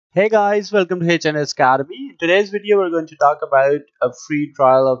Hey guys, welcome to HNS Academy. In today's video, we're going to talk about a free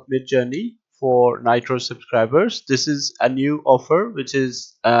trial of Midjourney for Nitro subscribers. This is a new offer which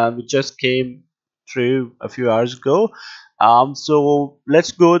just came through a few hours ago. So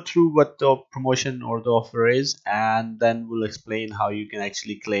let's go through what the promotion or the offer is, and then we'll explain how you can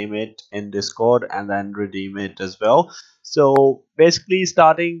actually claim it in Discord and then redeem it as well. So basically,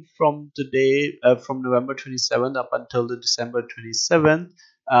 starting from today, from November 27th up until the December 27th.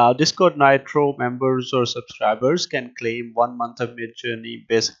 Discord Nitro members or subscribers can claim 1 month of Midjourney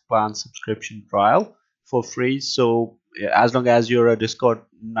basic plan subscription trial for free. So as long as you're a Discord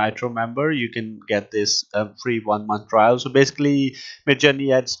Nitro member, you can get this free 1 month trial. So basically,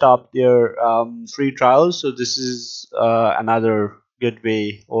 Midjourney had stopped their free trials. So this is another good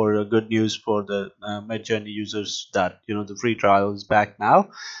way or a good news for the Midjourney users that the free trial is back now.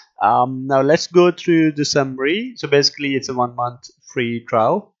 Now let's go through the summary. So basically, it's a 1 month free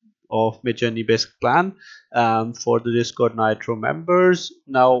trial of Midjourney Basic Plan for the Discord Nitro members.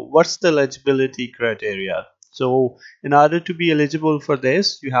 Now, what's the eligibility criteria? So, in order to be eligible for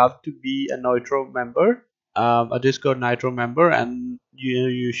this, you have to be a Nitro member, a Discord Nitro member, and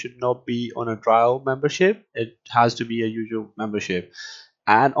you should not be on a trial membership. It has to be a usual membership.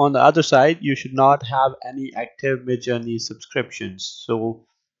 And on the other side, you should not have any active Midjourney subscriptions. So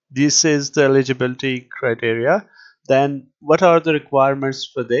this is the eligibility criteria. Then what are the requirements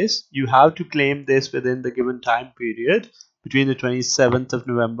for this? You have to claim this within the given time period between the 27th of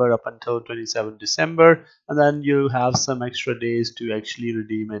November up until 27th December, and then you have some extra days to actually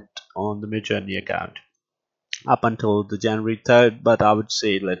redeem it on the Midjourney account up until the January 3rd, but I would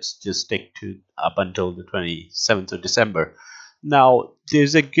say let's just stick to up until the 27th of December. Now,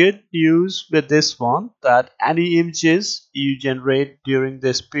 there's a good news with this one that any images you generate during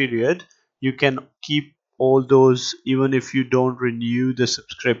this period, you can keep all those even if you don't renew the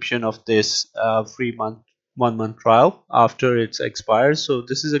subscription of this free 1 month trial after it expires. So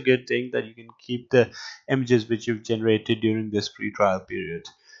this is a good thing that you can keep the images which you've generated during this free trial period.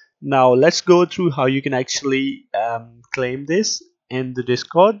 Now let's go through how you can actually claim this in the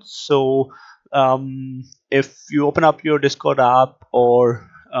Discord. So if you open up your Discord app or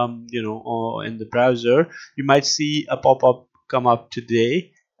or in the browser, you might see a pop-up come up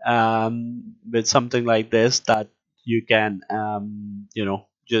today with something like this that you can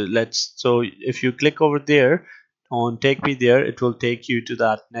so if you click over there on take me there, it will take you to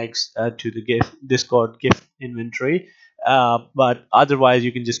that next to the gift Discord gift inventory. But otherwise,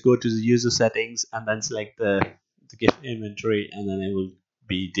 you can just go to the user settings and then select the gift inventory, and then it will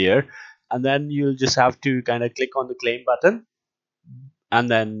be there. And then you'll just have to kind of click on the claim button, and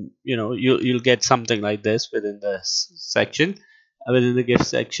then you'll get something like this within the section, within the gift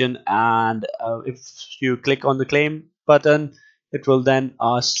section. And if you click on the claim button, it will then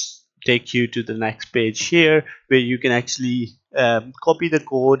take you to the next page here where you can actually copy the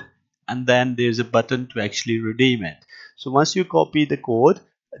code, and then there's a button to actually redeem it. So once you copy the code,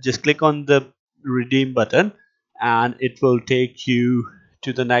 just click on the redeem button, and it will take you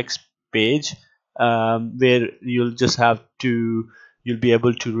to the next page where you'll be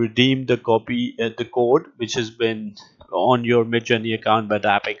able to redeem the code which has been on your Midjourney account by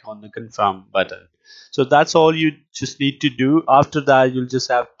tapping on the confirm button. So that's all you just need to do. After that, you'll just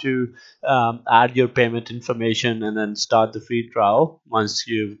have to add your payment information and then start the free trial once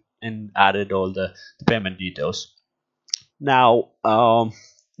you've added all the payment details. Now,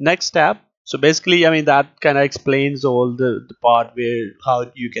 next step. So basically, I mean, that kind of explains all the part where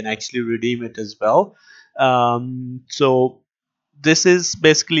how you can actually redeem it as well. So this is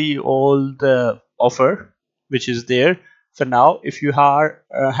basically all the offer which is there for now. If you are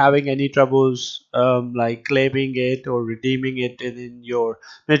having any troubles like claiming it or redeeming it in your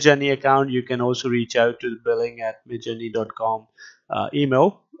Midjourney account, you can also reach out to the billing@midjourney.com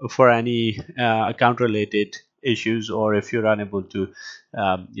email for any account related issues, or if you're unable to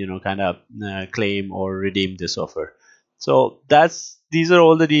claim or redeem this offer. So these are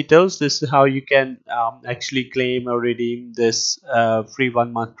all the details. This is how you can actually claim or redeem this free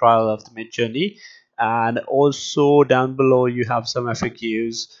 1 month trial of the Midjourney. And also down below you have some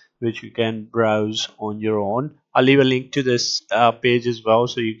FAQs which you can browse on your own. I'll leave a link to this page as well,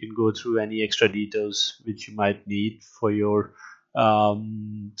 so you can go through any extra details which you might need for your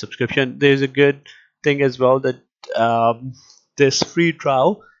subscription. There's a good thing as well that this free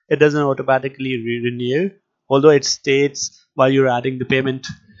trial, it doesn't automatically renew, although it states while you're adding the payment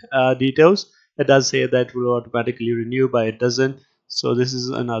details, it does say that it will automatically renew, but it doesn't. So this is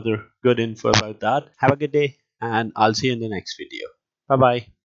another good info about that. Have a good day, and I'll see you in the next video. Bye bye.